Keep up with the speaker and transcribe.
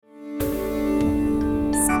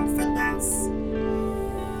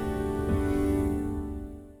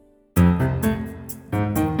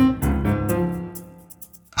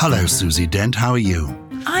Hello, Susie Dent. How are you?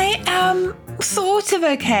 I am sort of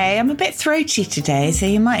okay. I'm a bit throaty today, so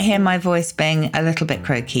you might hear my voice being a little bit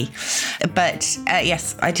croaky. But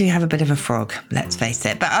yes, I do have a bit of a frog, let's face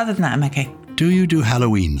it. But other than that, I'm okay. Do you do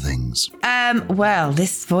Halloween things? Well,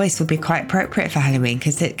 this voice would be quite appropriate for Halloween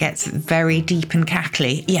because it gets very deep and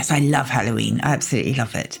cackly. Yes, I love Halloween. I absolutely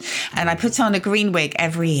love it. And I put on a green wig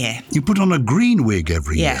every year. You put on a green wig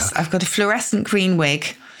every year? Yes, I've got a fluorescent green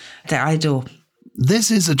wig that I adore.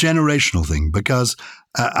 This is a generational thing because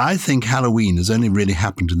I think Halloween has only really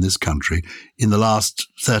happened in this country in the last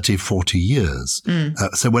 30, 40 years.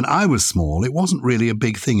 So when I was small, it wasn't really a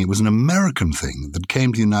big thing. It was an American thing that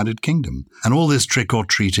came to the United Kingdom. And all this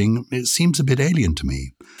trick-or-treating, it seems a bit alien to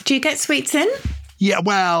me. Do you get sweets in? Yeah,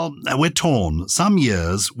 well, we're torn. Some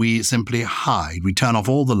years we simply hide. We turn off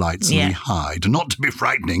all the lights and we hide. Not to be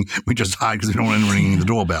frightening, we just hide because we don't want anyone ringing the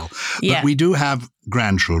doorbell. But we do have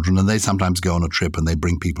grandchildren and they sometimes go on a trip and they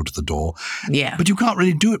bring people to the door. Yeah. But you can't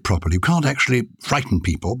really do it properly. You can't actually frighten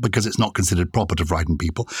people because it's not considered proper to frighten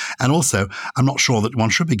people. And also, I'm not sure that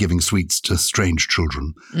one should be giving sweets to strange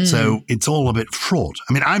children. So it's all a bit fraught.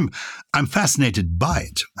 I mean, I'm fascinated by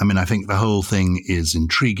it. I mean, I think the whole thing is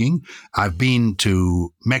intriguing. I've been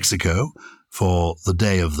to Mexico for the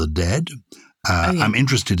Day of the Dead. I'm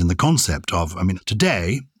interested in the concept of,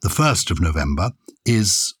 today, the 1st of November,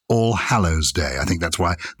 is All Hallows Day. I think that's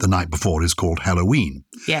why the night before is called Halloween.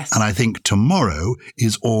 Yes. And I think tomorrow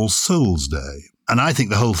is All Souls Day. And I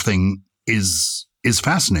think the whole thing is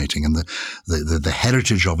fascinating, and the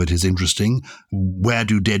heritage of it is interesting. Where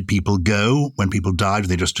do dead people go when people die? Do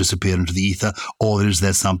they just disappear into the ether, or is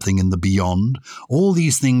there something in the beyond? All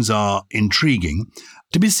these things are intriguing.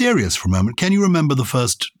 To be serious for a moment, can you remember the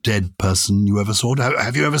first dead person you ever saw?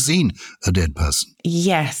 Have you ever seen a dead person?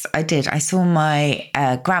 Yes, I did. I saw my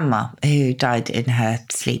grandma who died in her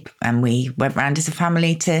sleep, and we went round as a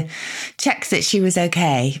family to check that she was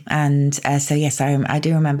okay. And so, yes, I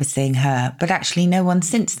do remember seeing her, but actually no one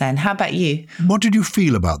since then. How about you? What did you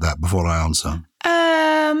feel about that before I answer?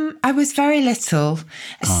 I was very little,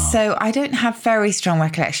 so I don't have very strong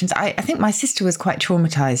recollections. I think my sister was quite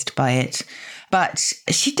traumatized by it, but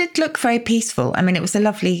she did look very peaceful. I mean, it was a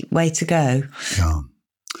lovely way to go. Yeah.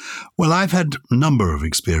 Well, I've had a number of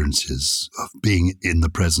experiences of being in the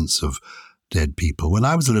presence of dead people. When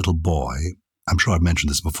I was a little boy, I'm sure I've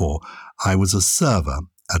mentioned this before, I was a server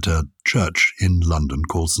at a church in London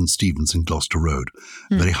called St. Stephen's in Gloucester Road,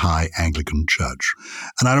 a very high Anglican church.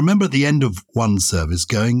 And I remember at the end of one service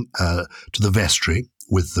going to the vestry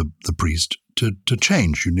with the priest to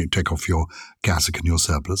change. You need to take off your cassock and your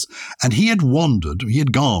surplice. And he had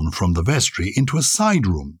gone from the vestry into a side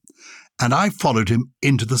room. And I followed him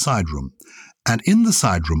into the side room. And in the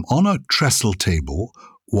side room, on a trestle table,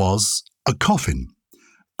 was a coffin.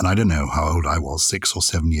 And I don't know how old I was, 6 or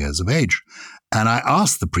 7 years of age. And I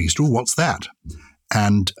asked the priest, what's that?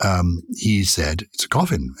 And he said, it's a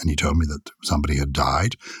coffin. And he told me that somebody had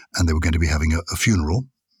died and they were going to be having a funeral,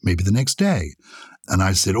 maybe the next day. And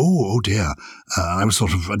I said, oh dear. I was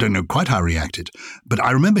I don't know quite how I reacted. But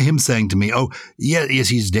I remember him saying to me, yes,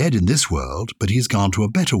 he's dead in this world, but he's gone to a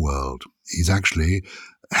better world. He's actually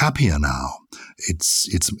happier now.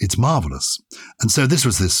 It's marvelous. And so this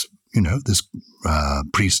was this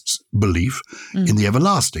priest's belief in the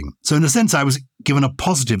everlasting. So in a sense, I was given a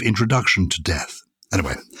positive introduction to death.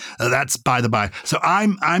 Anyway, that's by the by. So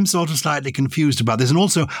I'm sort of slightly confused about this, and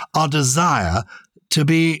also our desire to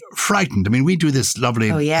be frightened. I mean, we do this lovely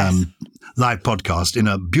live podcast in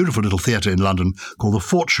a beautiful little theatre in London called the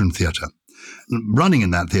Fortune Theatre. Running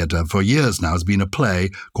in that theatre for years now has been a play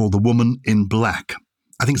called The Woman in Black.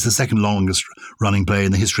 I think it's the second longest running play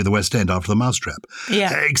in the history of the West End after The Mousetrap.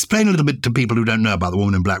 Yeah. Explain a little bit to people who don't know about The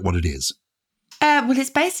Woman in Black what it is. Well,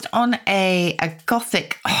 it's based on a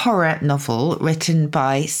gothic horror novel written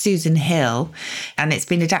by Susan Hill, and it's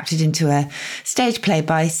been adapted into a stage play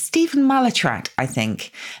by Stephen Mallatrat, I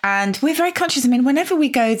think. And we're very conscious. I mean, whenever we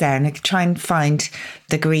go there and try and find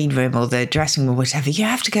the green room or the dressing room or whatever, you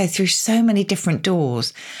have to go through so many different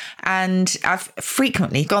doors. And I've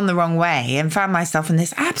frequently gone the wrong way and found myself in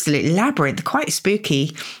this absolute labyrinth, quite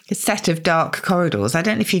spooky set of dark corridors. I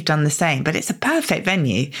don't know if you've done the same, but it's a perfect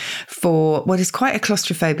venue for what is quite a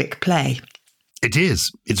claustrophobic play. It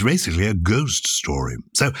is. It's basically a ghost story.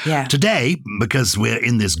 So today, because we're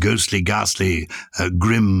in this ghostly, ghastly,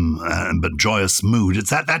 grim, but joyous mood,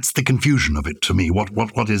 that's the confusion of it to me.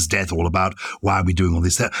 What is death all about? Why are we doing all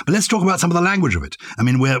this? But let's talk about some of the language of it. I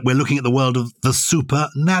mean, we're looking at the world of the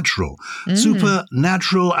supernatural.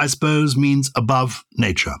 Supernatural, I suppose, means above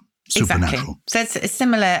nature. supernatural. Exactly. So it's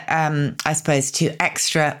similar, I suppose, to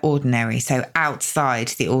extraordinary, so outside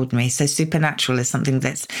the ordinary. So supernatural is something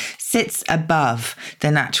that sits above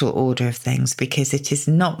the natural order of things because it is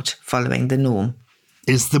not following the norm.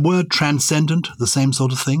 Is the word transcendent the same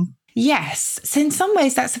sort of thing? Yes. So in some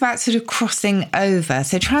ways, that's about sort of crossing over.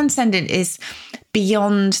 So transcendent is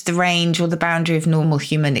beyond the range or the boundary of normal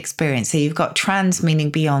human experience. So you've got trans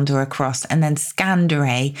meaning beyond or across, and then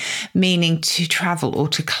scandere meaning to travel or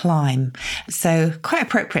to climb. So quite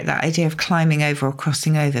appropriate, that idea of climbing over or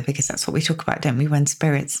crossing over, because that's what we talk about, don't we, when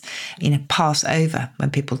spirits, pass over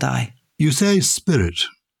when people die. You say spirit.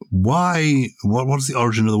 Why? What's the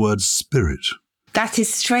origin of the word spirit? That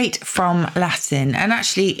is straight from Latin. And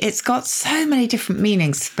actually, it's got so many different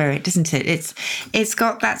meanings, spirit, doesn't it? It's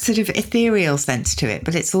got that sort of ethereal sense to it,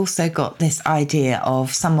 but it's also got this idea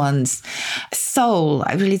of someone's soul,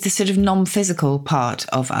 really the sort of non-physical part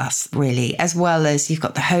of us, really, as well as you've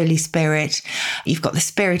got the Holy Spirit, you've got the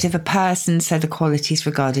spirit of a person, so the qualities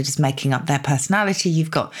regarded as making up their personality.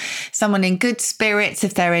 You've got someone in good spirits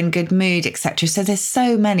if they're in good mood, etc. So there's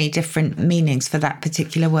so many different meanings for that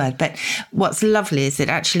particular word. But what's lovely is it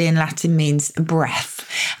actually in Latin means breath.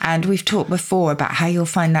 And we've talked before about how you'll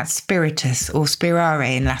find that spiritus or spirare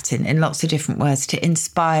in Latin in lots of different words. To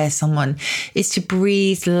inspire someone is to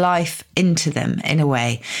breathe life into them in a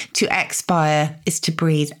way. To expire is to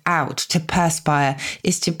breathe out. To perspire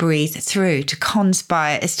is to breathe through. To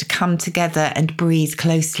conspire is to come together and breathe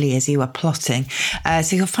closely as you are plotting.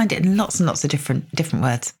 So you'll find it in lots and lots of different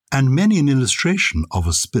words. And many an illustration of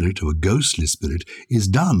a spirit, or a ghostly spirit, is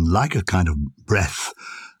done like a kind of breath,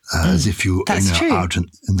 as if you out in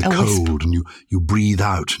the cold and you breathe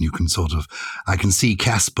out and you can I can see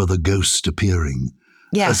Casper the ghost appearing.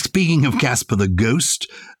 Yeah. Speaking of Casper the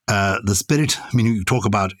ghost, the spirit, you talk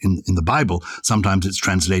about in the Bible, sometimes it's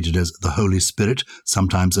translated as the Holy Spirit,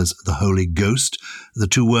 sometimes as the Holy Ghost. The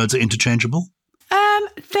two words are interchangeable?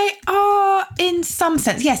 They are in some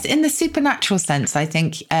sense. Yes, in the supernatural sense, I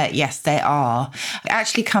think, yes, they are. It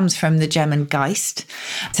actually comes from the German Geist.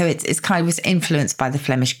 So it's kind of was influenced by the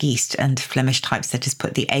Flemish Geist and Flemish typesetters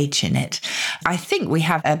put the H in it. I think we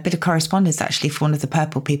have a bit of correspondence actually for one of the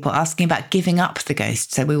purple people asking about giving up the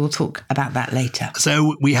ghost. So we will talk about that later.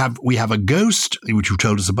 So we have a ghost, which you've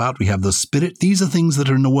told us about. We have the spirit. These are things that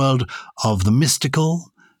are in the world of the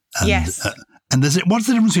mystical. And, yes. And what's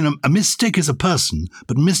the difference between a mystic is a person,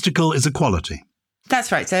 but mystical is a quality? That's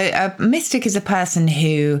right. So a mystic is a person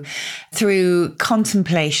who, through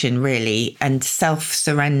contemplation, really, and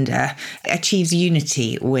self-surrender, achieves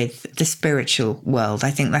unity with the spiritual world.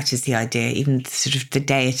 I think that is the idea, even sort of the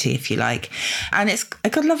deity, if you like. And it's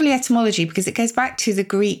got lovely etymology because it goes back to the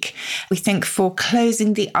Greek, we think, for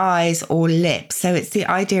closing the eyes or lips. So it's the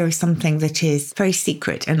idea of something that is very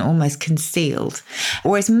secret and almost concealed.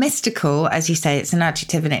 Whereas mystical, as you say, it's an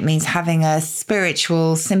adjective and it means having a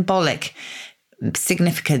spiritual, symbolic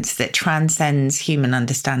significance that transcends human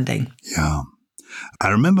understanding. Yeah. I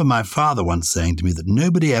remember my father once saying to me that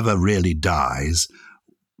nobody ever really dies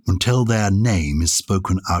until their name is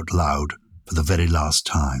spoken out loud for the very last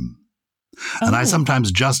time. And I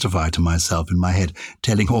sometimes justify to myself in my head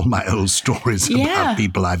telling all my old stories about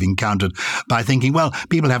people I've encountered by thinking, well,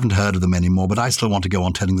 people haven't heard of them anymore, but I still want to go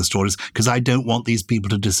on telling the stories because I don't want these people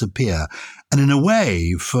to disappear. And in a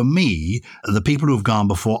way, for me, the people who have gone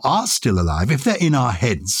before are still alive. If they're in our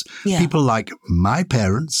heads, people like my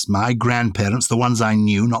parents, my grandparents, the ones I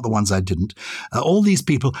knew, not the ones I didn't, all these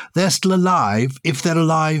people, they're still alive if they're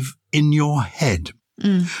alive in your head.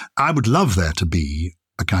 I would love there to be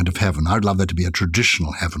a kind of heaven. I'd love there to be a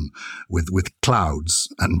traditional heaven with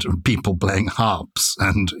clouds and people playing harps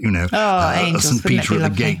and, St. Peter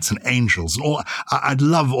at the gates and angels. And all. I'd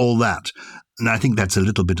love all that. And I think that's a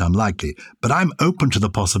little bit unlikely. But I'm open to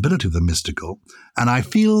the possibility of the mystical. And I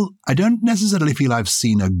don't necessarily feel I've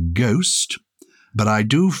seen a ghost, but I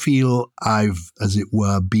do feel I've, as it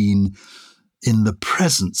were, been in the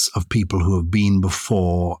presence of people who have been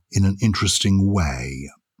before in an interesting way.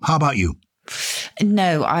 How about you?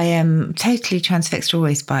 No, I am totally transfixed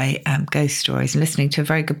always by ghost stories. I'm listening to a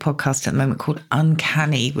very good podcast at the moment called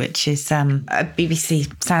Uncanny, which is a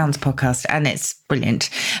BBC Sounds podcast. And it's brilliant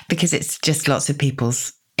because it's just lots of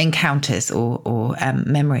people's encounters or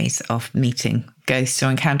memories of meeting ghosts or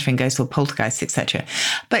encountering ghosts or poltergeists, etc.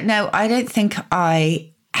 But no, I don't think I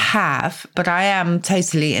have, but I am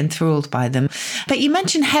totally enthralled by them. But you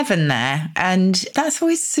mentioned heaven there, and that's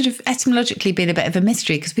always sort of etymologically been a bit of a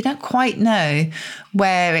mystery because we don't quite know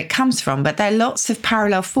where it comes from, but there are lots of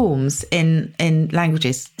parallel forms in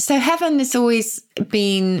languages. So heaven has always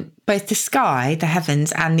been both the sky, the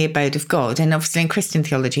heavens, and the abode of God. And obviously in Christian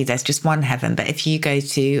theology, there's just one heaven. But if you go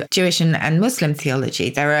to Jewish and Muslim theology,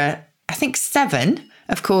 there are, I think, 7,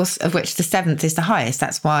 of course, of which the 7th is the highest.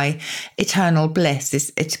 That's why eternal bliss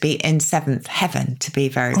is to be in 7th heaven, to be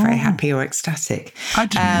very, very happy or ecstatic. I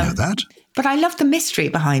didn't know that. But I love the mystery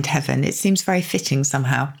behind heaven. It seems very fitting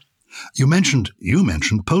somehow. You mentioned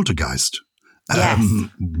Poltergeist. Yes.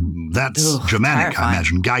 That's Germanic, terrifying. I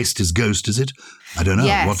imagine. Geist is ghost, is it? I don't know.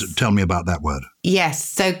 Yes. Tell me about that word. Yes.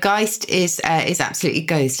 So Geist is absolutely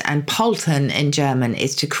ghost, and Poltern in German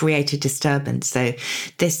is to create a disturbance. So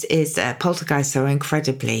this is poltergeists are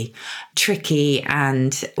incredibly tricky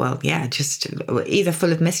and, just either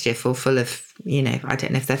full of mischief or full of, I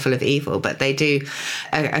don't know if they're full of evil, but they do,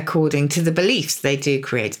 according to the beliefs, they do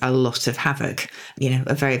create a lot of havoc,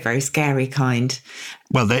 a very, very scary kind.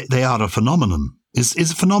 Well, they are a phenomenon.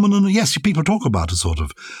 Is a phenomenon? Yes, people talk about a sort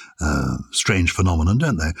of strange phenomenon,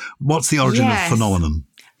 don't they? What's the origin of phenomenon?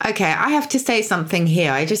 Okay, I have to say something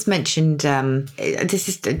here. I just mentioned, this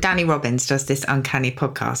is Danny Robbins does this Uncanny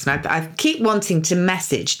podcast, and I keep wanting to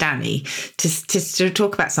message Danny to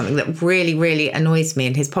talk about something that really, really annoys me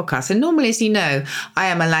in his podcast. And normally, as you know, I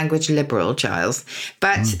am a language liberal, Giles,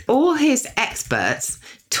 but all his experts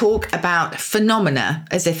talk about phenomena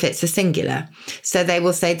as if it's a singular. So they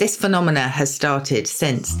will say this phenomena has started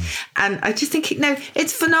since. And I just think, no,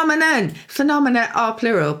 it's phenomenon. Phenomena are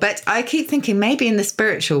plural. But I keep thinking maybe in the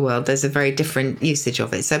spiritual world, there's a very different usage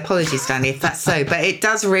of it. So apologies, Danny, if that's so. But it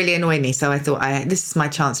does really annoy me. So I thought this is my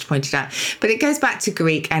chance to point it out. But it goes back to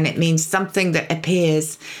Greek, and it means something that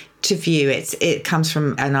appears to view. It comes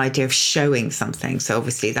from an idea of showing something. So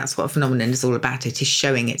obviously that's what a phenomenon is all about. It is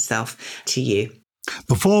showing itself to you.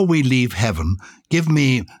 Before we leave heaven, give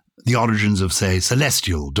me the origins of, say,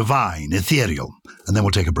 celestial, divine, ethereal, and then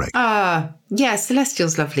we'll take a break. Yeah,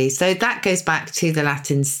 celestial's lovely. So that goes back to the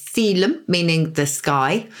Latin caelum, meaning the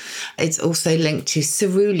sky. It's also linked to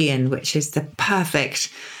cerulean, which is the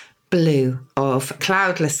perfect blue of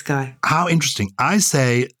cloudless sky. How interesting. I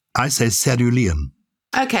say cerulean.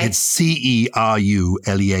 Okay. It's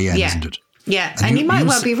Cerulean, isn't it? Yeah, and you might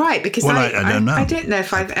well be right, because I don't know. I don't know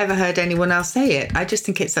if I've ever heard anyone else say it. I just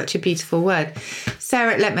think it's such a beautiful word.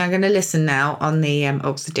 Sarah, I'm going to listen now on the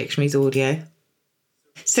Oxford Dictionary's audio.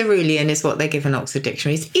 Cerulean is what they give in Oxford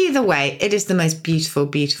Dictionaries. Either way, it is the most beautiful,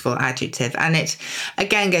 beautiful adjective. And it,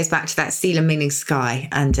 again, goes back to that coelum meaning sky.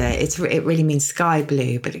 And it really means sky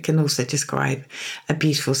blue, but it can also describe a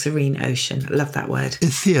beautiful, serene ocean. I love that word.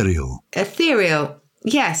 Ethereal. Ethereal.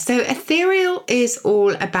 Yes, so ethereal is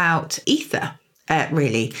all about ether,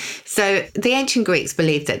 really. So the ancient Greeks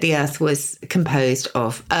believed that the earth was composed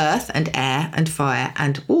of earth and air and fire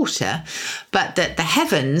and water, but that the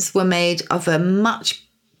heavens were made of a much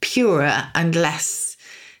purer and less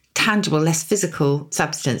tangible, less physical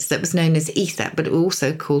substance that was known as ether, but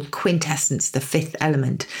also called quintessence, the 5th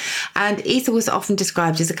element. And ether was often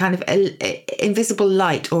described as a kind of invisible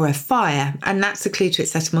light or a fire. And that's a clue to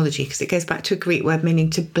its etymology, because it goes back to a Greek word meaning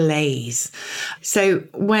to blaze. So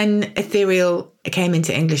when ethereal came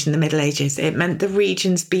into English in the Middle Ages, it meant the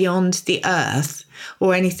regions beyond the earth,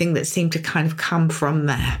 or anything that seemed to kind of come from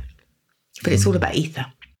there. But it's all about ether.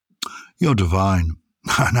 You're divine.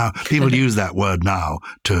 Now, people use that word now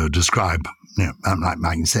to describe,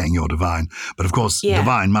 like saying you're divine. But of course,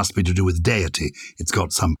 divine must be to do with deity. It's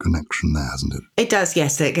got some connection there, hasn't it? It does,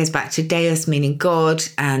 yes. So it goes back to deus, meaning God,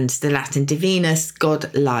 and the Latin divinus,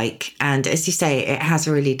 God-like. And as you say, it has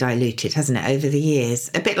really diluted, hasn't it, over the years?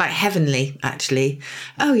 A bit like heavenly, actually.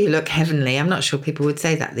 Oh, you look heavenly. I'm not sure people would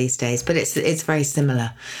say that these days, but it's very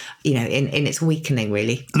similar, in its weakening,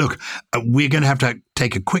 really. Look, we're going to have to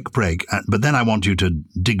take a quick break, but then I want you to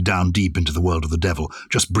dig down deep into the world of the devil,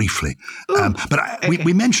 just briefly.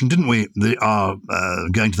 We mentioned, didn't we, our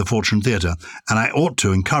going to the Fortune Theatre, and I ought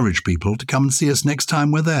to encourage people to come and see us next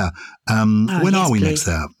time we're there. When are we next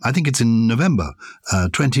there? I think it's in November,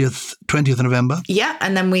 20th of November. Yeah,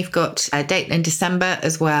 and then we've got a date in December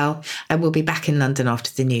as well, and we'll be back in London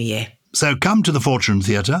after the new year. So come to the Fortune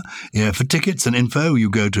Theatre. For tickets and info, you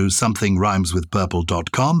go to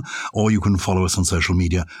somethingrhymeswithpurple.com, or you can follow us on social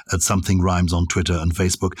media at Something Rhymes on Twitter and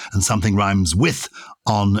Facebook, and Something Rhymes With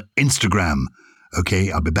on Instagram.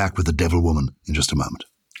 Okay, I'll be back with the Devil Woman in just a moment.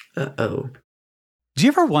 Uh-oh. Do you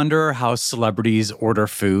ever wonder how celebrities order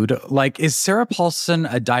food? Like, is Sarah Paulson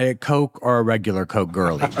a Diet Coke or a regular Coke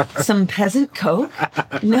girlie? Some peasant Coke?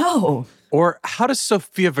 No. Or how does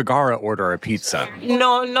Sofia Vergara order a pizza?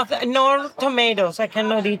 No, nothing, no tomatoes. I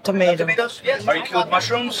cannot eat tomatoes. Yes. Are you cool with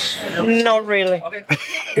mushrooms? Not really.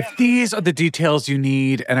 If these are the details you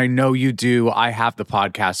need, and I know you do, I have the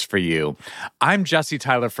podcast for you. I'm Jesse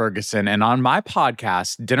Tyler Ferguson, and on my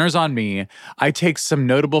podcast, Dinner's on Me, I take some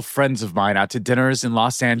notable friends of mine out to dinners in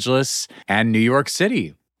Los Angeles and New York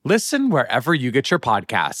City. Listen wherever you get your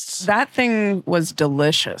podcasts. That thing was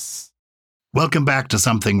delicious. Welcome back to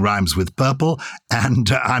Something Rhymes with Purple,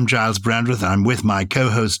 and I'm Giles Brandreth. I'm with my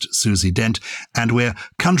co-host Susie Dent, and we're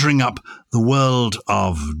conjuring up the world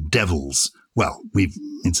of devils. Well,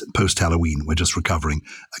 it's post-Halloween. We're just recovering.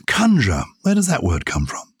 Conjure, where does that word come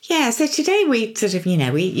from? Yeah, so today we sort of,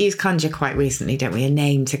 we use conjure quite recently, don't we? A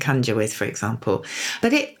name to conjure with, for example.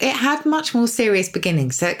 But it had much more serious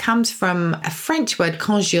beginnings. So it comes from a French word,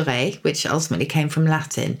 conjurer, which ultimately came from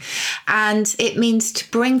Latin. And it means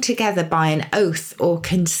to bring together by an oath or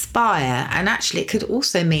conspire. And actually, it could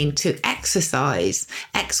also mean to exorcise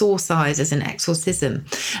as an exorcism.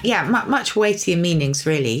 Yeah, much weightier meanings,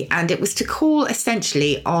 really. And it was to call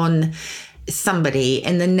essentially on somebody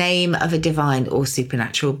in the name of a divine or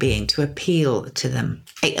supernatural being, to appeal to them.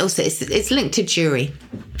 It's linked to jury.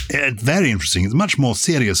 It's very interesting. It's much more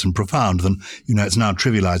serious and profound than, it's now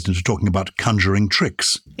trivialized into talking about conjuring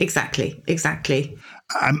tricks. Exactly.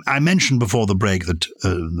 I mentioned before the break that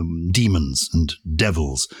demons and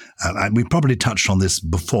devils, we probably touched on this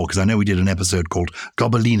before, because I know we did an episode called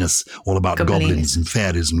Gobelinus, all about goblins and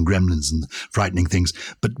fairies and gremlins and frightening things.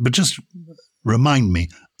 But just remind me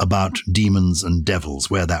about demons and devils,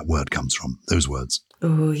 where that word comes from, those words.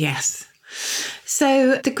 Oh, yes.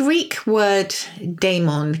 So the Greek word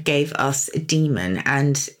daemon gave us a demon,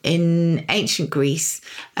 and in ancient Greece,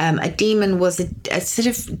 a demon was a sort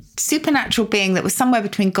of supernatural being that was somewhere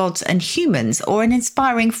between gods and humans, or an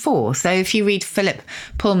inspiring force. So if you read Philip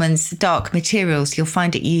Pullman's Dark Materials, you'll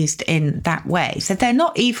find it used in that way. So they're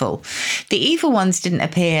not evil. The evil ones didn't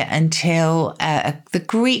appear until the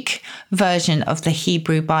Greek version of the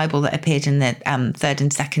Hebrew Bible that appeared in the 3rd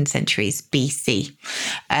and 2nd centuries BC.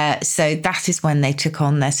 So that is when they took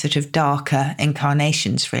on their sort of darker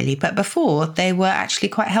incarnations, really. But before, they were actually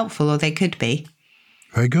quite helpful, or they could be.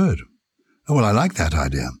 Very good. Oh, well, I like that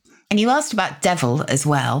idea. And you asked about devil as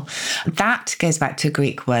well. That goes back to a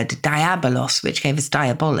Greek word, diabolos, which gave us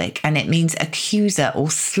diabolic, and it means accuser or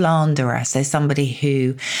slanderer. So somebody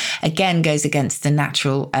who, again, goes against the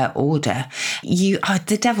natural order.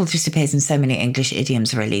 The devil just appears in so many English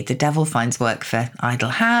idioms, really. The devil finds work for idle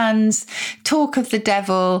hands, talk of the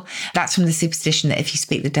devil. That's from the superstition that if you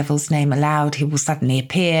speak the devil's name aloud, he will suddenly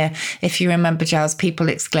appear. If you remember, Giles, people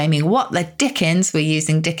exclaiming, "What the Dickens?" We're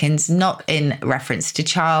using Dickens not in reference to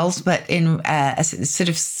Charles, but in a sort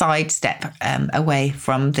of sidestep away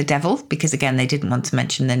from the devil, because again, they didn't want to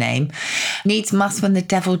mention the name. Needs must when the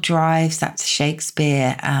devil drives, that's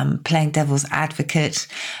Shakespeare, playing devil's advocate,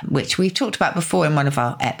 which we've talked about before in one of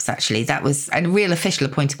our eps, actually. That was a real official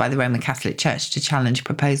appointed by the Roman Catholic Church to challenge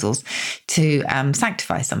proposals to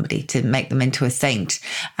sanctify somebody, to make them into a saint.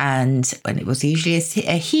 And when it was usually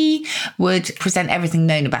he would present everything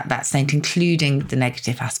known about that saint, including the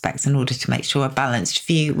negative aspects, in order to make sure a balanced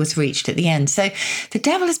view was reached at the end. So the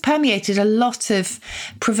devil has permeated a lot of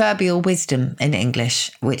proverbial wisdom in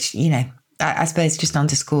English, which, I suppose just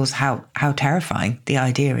underscores how terrifying the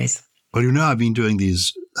idea is. Well, I've been doing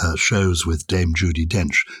these shows with Dame Judi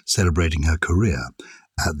Dench, celebrating her career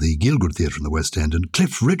at the Gielgud Theatre in the West End, and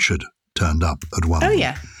Cliff Richard turned up at one. Oh,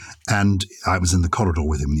 yeah. And I was in the corridor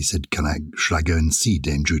with him, and he said, should I go and see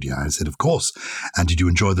Dame Judi? I said, of course. And did you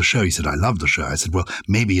enjoy the show? He said, I loved the show. I said, well,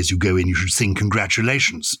 maybe as you go in, you should sing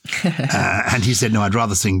congratulations. And he said, no, I'd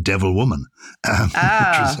rather sing Devil Woman.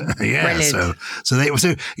 Brilliant.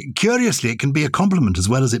 So curiously, it can be a compliment as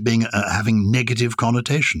well as it being having negative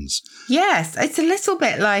connotations. Yes, it's a little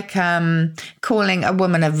bit like calling a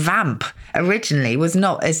woman a vamp. Originally was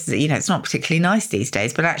not as, it's not particularly nice these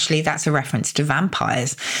days, but actually that's a reference to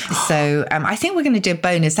vampires. So I think we're going to do a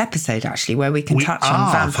bonus episode, actually, where we can touch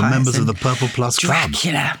on vampires. For members of the Purple Plus Club.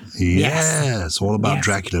 Dracula. Yes, all about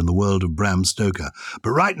Dracula in the world of Bram Stoker.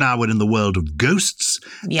 But right now we're in the world of ghosts.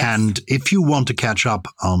 Yes. And if you want to catch up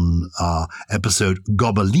on our episode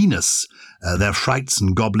Gobelinus, there are frights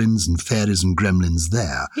and goblins and fairies and gremlins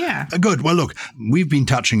there. Yeah. Good. Well, look, we've been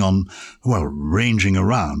touching on, ranging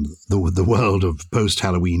around the world of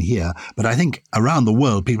post-Halloween here, but I think around the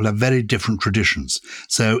world people have very different traditions.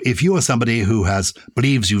 So if you are somebody who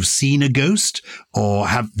believes you've seen a ghost or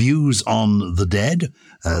have views on the dead,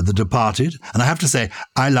 the departed, and I have to say,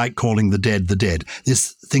 I like calling the dead the dead.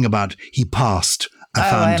 This thing about he passed,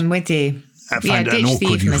 I'm with you. find an ditch the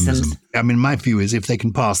awkward euphemisms. euphemism. I mean, my view is if they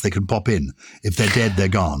can pass, they can pop in. If they're dead, they're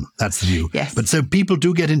gone. That's the view. Yes. But so people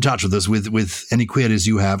do get in touch with us with any queries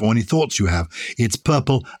you have or any thoughts you have. It's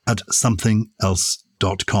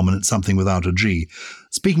purple@somethingelse.com, and it's something without a G.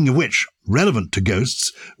 Speaking of which, relevant to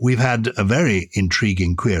ghosts, we've had a very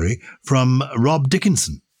intriguing query from Rob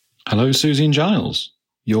Dickinson. Hello, Susie and Giles.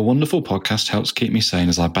 Your wonderful podcast helps keep me sane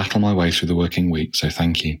as I battle my way through the working week, so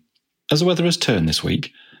thank you. As the weather has turned this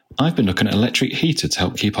week, I've been looking at electric heater to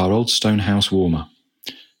help keep our old stone house warmer.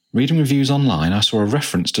 Reading reviews online, I saw a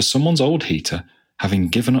reference to someone's old heater having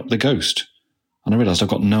given up the ghost, and I realised I've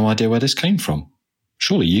got no idea where this came from.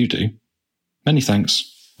 Surely you do. Many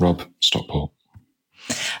thanks, Rob, Stockport.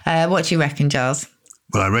 What do you reckon, Giles?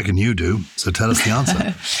 Well, I reckon you do, so tell us the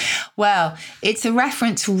answer. Well, it's a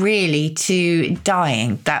reference really to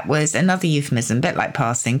dying. That was another euphemism, a bit like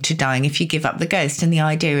passing, to dying if you give up the ghost. And the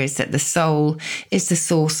idea is that the soul is the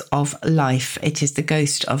source of life. It is the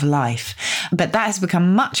ghost of life. But that has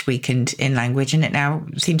become much weakened in language, and it now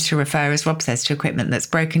seems to refer, as Rob says, to equipment that's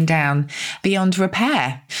broken down beyond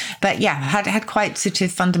repair. But yeah, had quite sort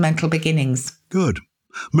of fundamental beginnings. Good.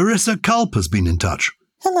 Marissa Culp has been in touch.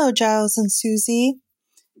 Hello, Giles and Susie.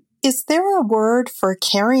 Is there a word for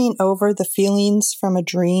carrying over the feelings from a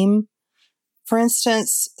dream? For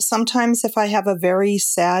instance, sometimes if I have a very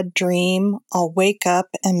sad dream, I'll wake up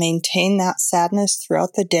and maintain that sadness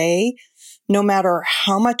throughout the day, no matter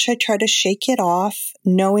how much I try to shake it off,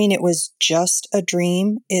 knowing it was just a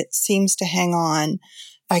dream, it seems to hang on.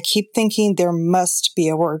 I keep thinking there must be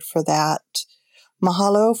a word for that.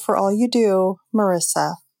 Mahalo for all you do,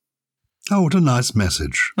 Marissa. Oh, what a nice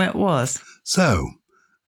message. Well, it was. So,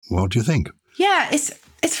 what do you think? Yeah, it's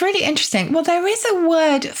really interesting. Well, there is a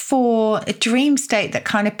word for a dream state that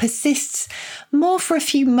kind of persists more for a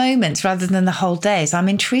few moments rather than the whole day. So I'm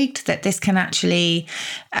intrigued that this can actually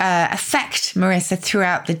affect Marissa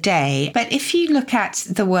throughout the day. But if you look at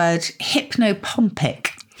the word hypnopompic.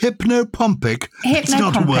 Hypnopompic. It's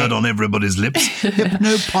not a word on everybody's lips.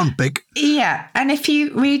 Hypnopompic. Yeah. And if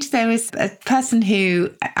you read, there was a person who,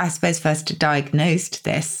 I suppose, first diagnosed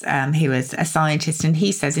this. He was a scientist, and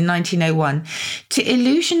he says in 1901, to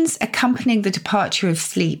illusions accompanying the departure of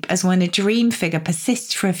sleep, as when a dream figure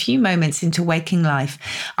persists for a few moments into waking life,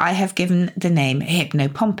 I have given the name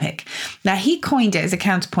hypnopompic. Now, he coined it as a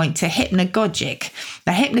counterpoint to hypnagogic.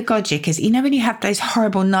 Now, hypnagogic is, you know, when you have those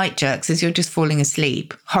horrible night jerks as you're just falling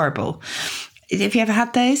asleep. Horrible. Have you ever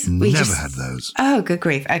had those? Never had those. Oh, good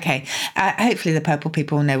grief. Okay. Hopefully the purple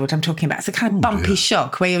people will know what I'm talking about. It's a kind of bumpy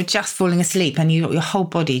shock where you're just falling asleep and your whole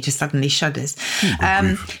body just suddenly shudders.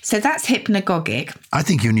 So that's hypnagogic. I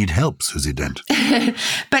think you need help, Susie Dent.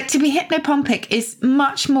 But to be hypnopompic is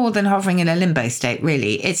much more than hovering in a limbo state,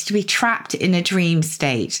 really. It's to be trapped in a dream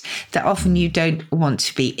state that often you don't want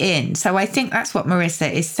to be in. So I think that's what Marissa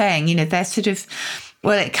is saying. You know, they're sort of...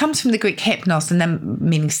 Well, it comes from the Greek hypnos, and then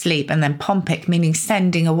meaning sleep, and then pompic meaning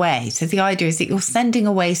sending away. So the idea is that you're sending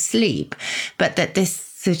away sleep, but that this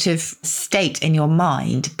sort of state in your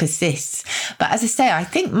mind persists. But as I say, I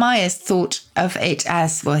think Myers thought of it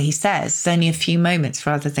as, well, he says, it's only a few moments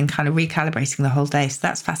rather than kind of recalibrating the whole day. So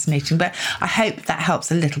that's fascinating. But I hope that helps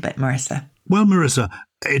a little bit, Marissa. Well, Marissa,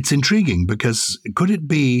 it's intriguing because could it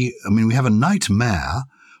be, I mean, we have a nightmare.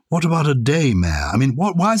 What about a daymare? I mean,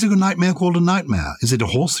 why is a nightmare called a nightmare? Is it a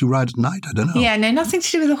horse you ride at night? I don't know. Yeah, no, nothing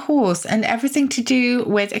to do with a horse, and everything to do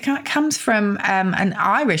with, it comes from an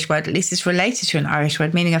Irish word, at least it's related to an Irish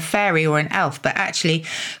word, meaning a fairy or an elf, but actually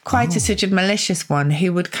quite a sort of malicious one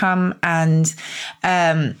who would come and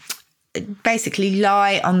basically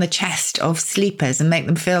lie on the chest of sleepers and make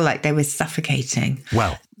them feel like they were suffocating.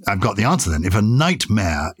 Well, I've got the answer then. If a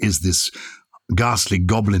nightmare is this ghastly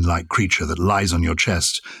goblin-like creature that lies on your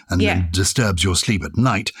chest and then disturbs your sleep at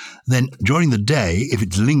night, then during the day, if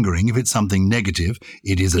it's lingering, if it's something negative,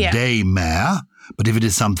 it is a daymare. But if it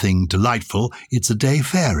is something delightful, it's a day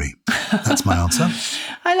fairy. That's my answer.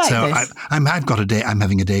 I like this. So I'm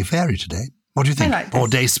having a day fairy today. What do you think? I like this. Or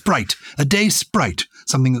day sprite. A day sprite,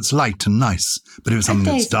 something that's light and nice. But if it's something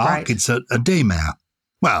that's dark, it's a daymare.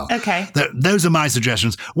 Well, okay. Those are my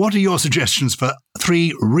suggestions. What are your suggestions for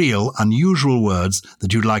 3 real, unusual words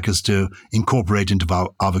that you'd like us to incorporate into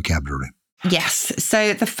our vocabulary? Yes.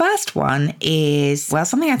 So the first one is, well,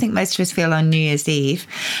 something I think most of us feel on New Year's Eve,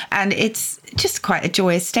 and it's just quite a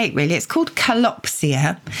joyous state, really. It's called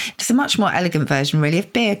kalopsia. It's a much more elegant version, really,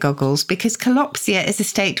 of beer goggles, because kalopsia is a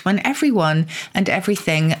state when everyone and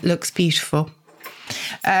everything looks beautiful.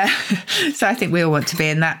 So I think we all want to be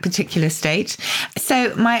in that particular state.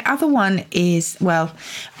 So my other one is, well,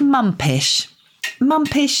 mumpish.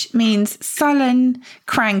 Mumpish means sullen,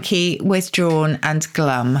 cranky, withdrawn, and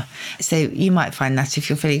glum. So you might find that if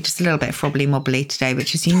you're feeling just a little bit frobbly-mobbly today,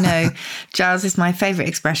 which, as you know, Giles, is my favourite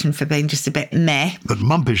expression for being just a bit meh. But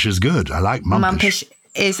mumpish is good. I like mumpish. Mumpish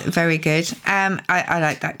is very good. I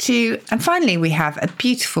like that too. And finally, we have a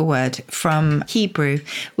beautiful word from Hebrew,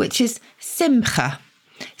 which is simcha.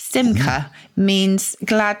 Simcha means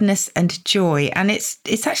gladness and joy. And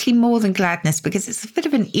it's actually more than gladness, because it's a bit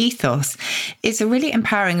of an ethos. It's a really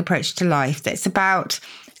empowering approach to life that's about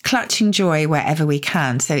clutching joy wherever we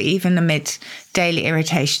can. So even amid daily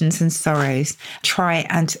irritations and sorrows, try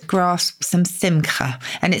and grasp some simcha.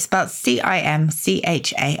 And it's spelled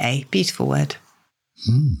Cimchaa. Beautiful word.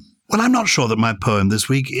 Well, I'm not sure that my poem this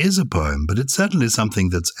week is a poem, but it's certainly something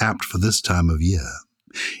that's apt for this time of year.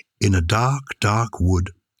 In a dark, dark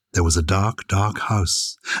wood, there was a dark, dark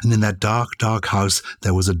house. And in that dark, dark house,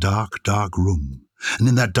 there was a dark, dark room. And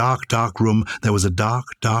in that dark, dark room, there was a dark,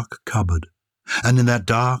 dark cupboard. And in that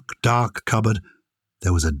dark, dark cupboard,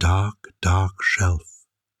 there was a dark, dark shelf.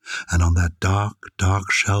 And on that dark,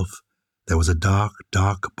 dark shelf, there was a dark,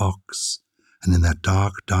 dark box. And in that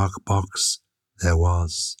dark, dark box, there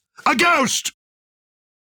was a ghost!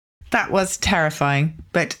 That was terrifying,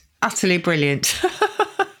 but utterly brilliant.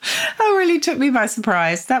 That really took me by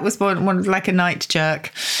surprise. That was one like a night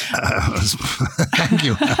jerk. Thank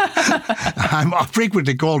you. I'm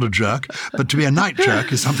frequently called a jerk, but to be a night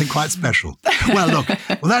jerk is something quite special. Well, look,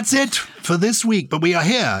 that's it for this week, but we are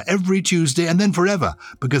here every Tuesday and then forever,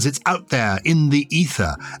 because it's out there in the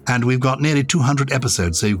ether, and we've got nearly 200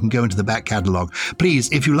 episodes, so you can go into the back catalogue.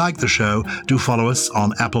 Please, if you like the show, do follow us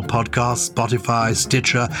on Apple Podcasts, Spotify,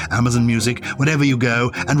 Stitcher, Amazon Music, wherever you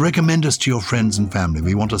go, and recommend us to your friends and family.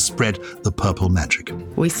 We want to spread the purple magic.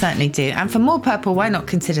 We certainly do. And for more purple, why not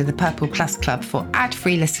consider the Purple Plus Club for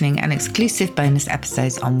ad-free listening and exclusive bonus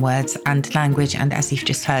episodes on words and language, and as you've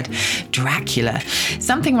just heard, Dracula.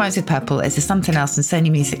 Something Rhymes with Purple is a Something Else and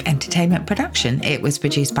Sony Music Entertainment production. It was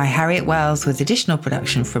produced by Harriet Wells, with additional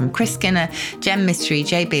production from Chris Skinner, Jem Mystery,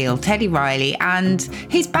 Jay Beale, Teddy Riley, and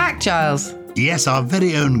he's back, Giles. Yes, our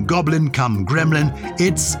very own goblin come gremlin.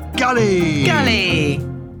 It's Gully! Gully!